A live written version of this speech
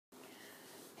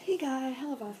Hey guys,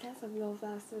 hello Vastcast, of your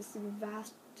vast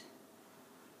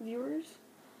viewers.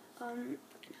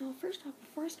 Now first off,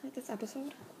 before I start this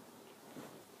episode,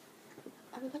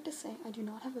 I would like to say I do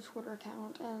not have a Twitter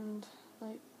account, and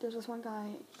there's this one guy,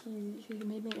 he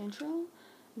made me an intro.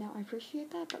 Now I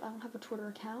appreciate that, but I don't have a Twitter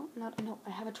account. I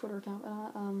have a Twitter account,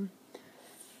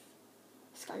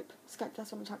 Skype,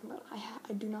 that's what I'm talking about.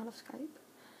 I do not have Skype,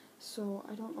 so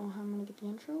I don't know how I'm gonna get the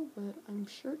intro, but I'm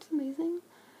sure it's amazing.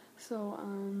 So,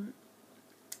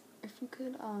 if you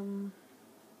could, I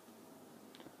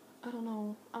don't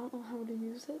know how to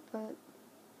use it, but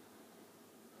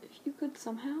if you could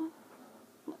somehow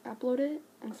upload it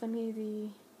and send me the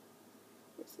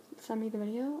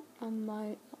video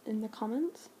in the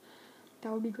comments,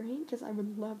 that would be great, because I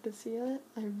would love to see it.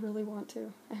 I really want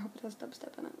to. I hope it has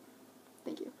dubstep in it.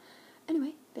 Thank you.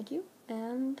 Anyway, thank you,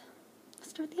 and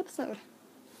let's start the episode.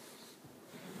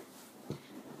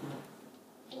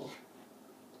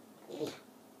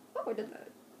 Oh, I did that.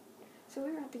 So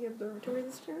we were at the observatory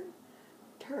this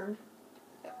turn.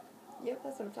 Yep,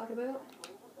 that's what I'm talking about.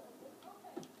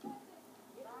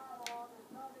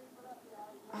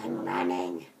 I'm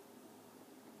running.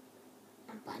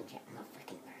 I'm punching the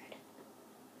freaking bird.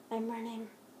 I'm running.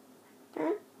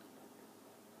 Huh?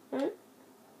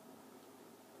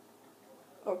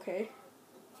 Okay.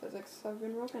 Physics have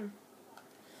been broken.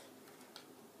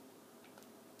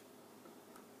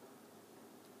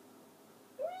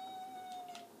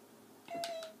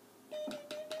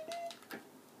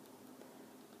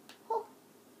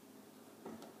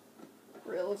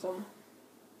 Realism.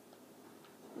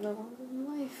 No longer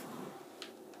in life.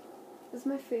 This is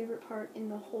my favorite part in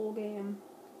the whole game.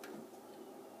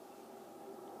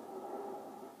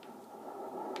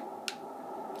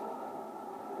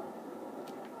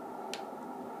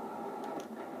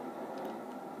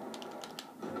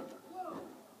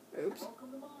 Oops.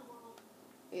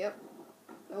 Yep.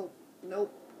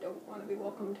 Nope. Don't want to be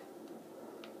welcomed.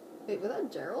 Wait, was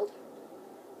that Gerald?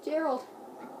 Gerald!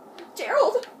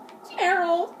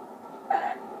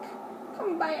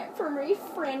 Come back for me,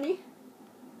 friendy.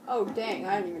 Oh, dang,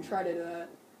 I didn't even try to do that.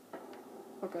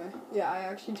 Okay, yeah, I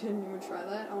actually didn't even try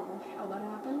that. I don't know how that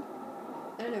happened.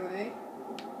 Anyway.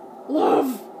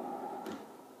 Love!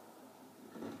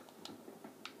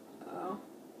 Oh.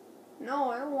 No,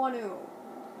 I don't want to.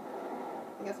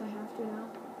 I guess I have to now.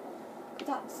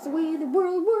 That's the way the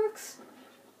world works.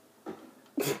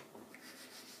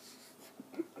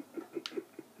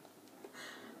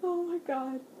 Oh my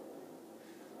god.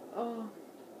 Oh.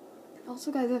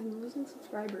 Also, guys, I have losing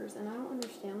subscribers, and I don't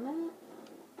understand that.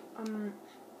 And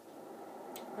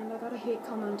I got a hate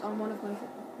comment on one of my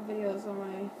videos, on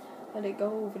my Let It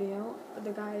Go video.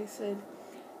 The guy said,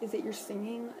 "Is it your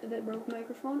singing that broke the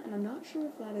microphone?" And I'm not sure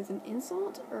if that is an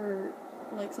insult or,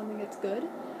 something that's good.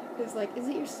 Because, is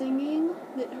it your singing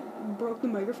that broke the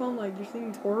microphone? Your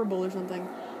singing's horrible or something.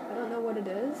 I don't know what it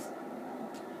is.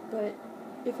 But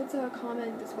if it's a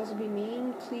comment that's supposed to be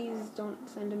mean, please don't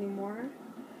send any more.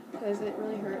 Because it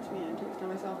really hurts me and takes down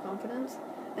my self-confidence.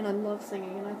 And I love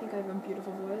singing, and I think I have a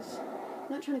beautiful voice.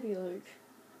 I'm not trying to be,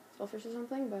 selfish or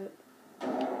something, but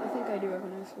I think I do have a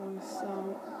nice voice.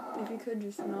 So, if you could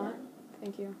just not,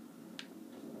 thank you.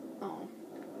 Oh.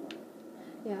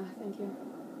 Yeah, thank you.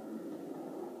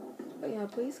 But yeah,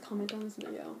 please comment on this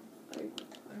video.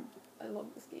 I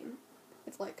love this game.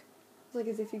 It's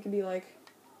as if you could be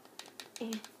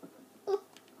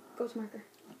ghost marker.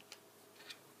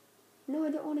 No, I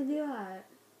don't want to do that.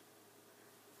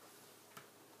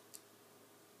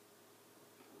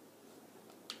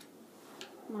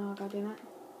 Oh, god damn it.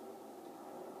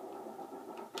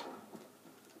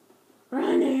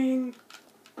 Running!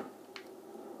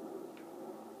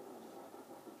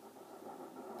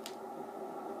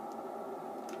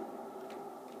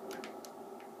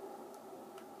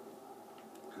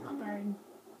 I'm a bird.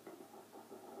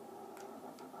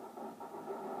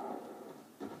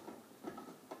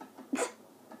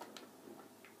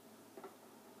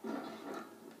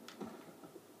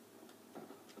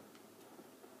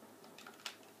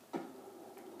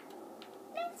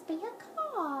 Let's be a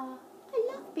car. I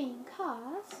love being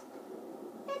cars.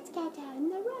 Let's get down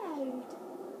the road.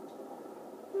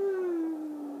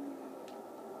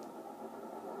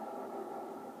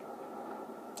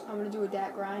 I'm gonna do a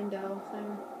dat grindo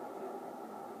thing.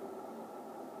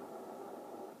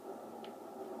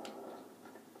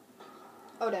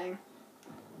 Oh dang.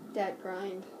 Dat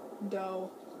grind.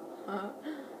 Dough. Oh,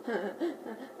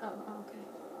 okay.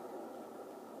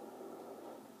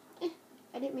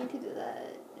 I didn't mean to do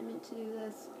that. I meant to do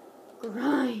this.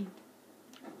 Grind.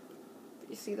 Did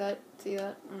you see that? See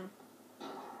that?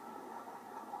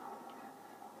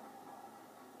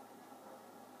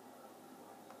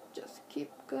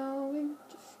 keep going,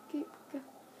 just keep going,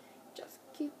 just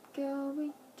keep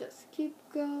going, just keep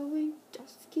going,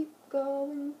 just keep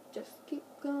going, just keep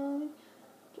going,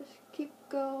 just keep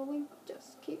going,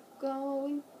 just keep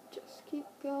going, just keep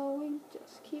going,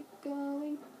 just keep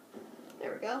going.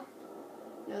 There we go.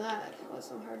 Now that was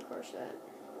some hardcore shit.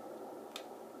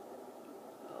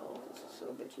 Oh, this is so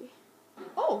bitchy.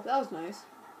 Oh, that was nice.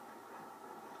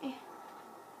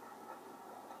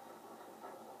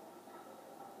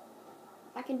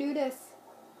 I can do this.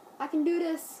 I can do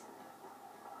this.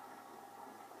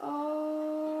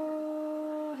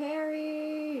 Oh,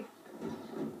 Harry.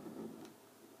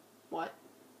 What?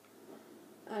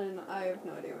 I don't know. I have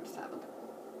no idea what just happened.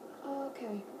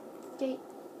 Okay. Skate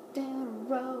down a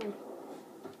road.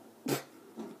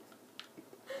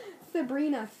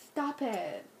 Sabrina, stop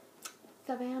it.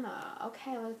 Savannah.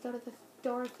 Okay, let's go to the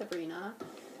store, Sabrina.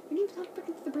 Your name's not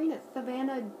freaking Sabrina. It's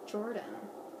Savannah Jordan.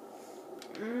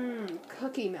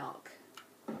 Cookie milk.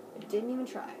 I didn't even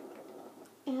try.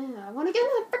 I want to get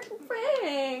the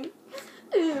freaking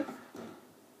thing.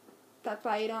 That's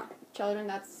why you don't, children,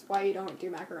 that's why you don't do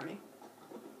macaroni.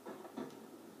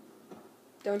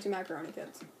 Don't do macaroni,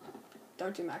 kids.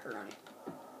 Don't do macaroni.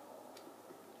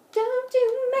 Don't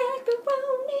do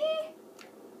macaroni.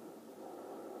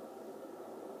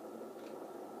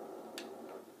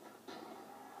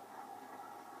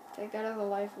 Take that as a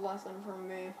life lesson from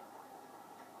me.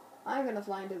 I'm gonna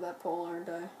fly into that pole, aren't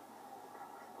I?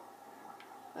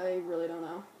 I really don't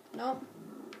know. Nope.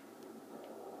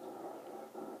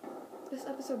 This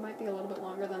episode might be a little bit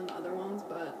longer than the other ones,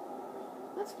 but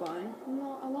that's fine.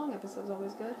 No, a long episode's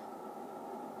always good.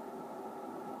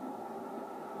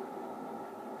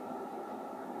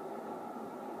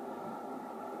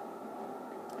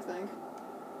 I think.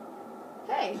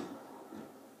 Hey!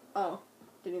 Oh,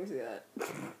 didn't even see that.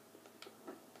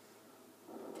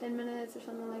 10 minutes or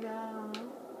something like that, I don't know.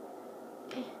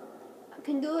 I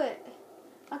can do it.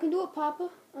 I can do it, Papa.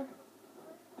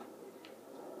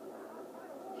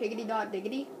 Higgity dot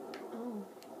diggity. Oh.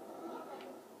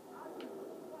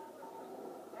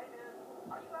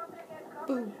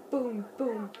 Boom, boom,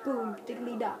 boom, boom.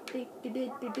 Diggly dot,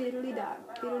 diddly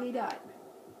dot, diddly dot.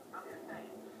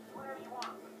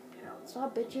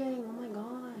 Stop bitching. Oh my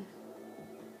god.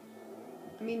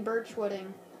 I mean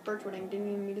birchwooding. Birchwooding. Didn't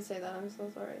even mean to say that. I'm so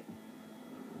sorry.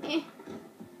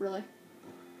 Really?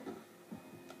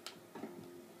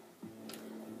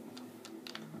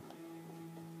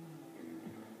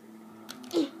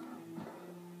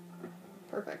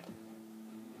 Perfect.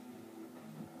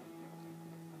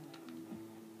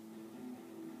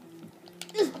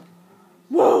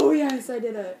 Whoa, yes, I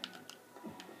did it.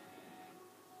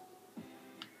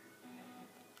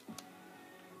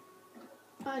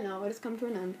 I know, it has come to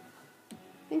an end.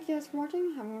 Thank you guys for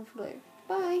watching. Have a wonderful day.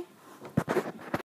 Bye.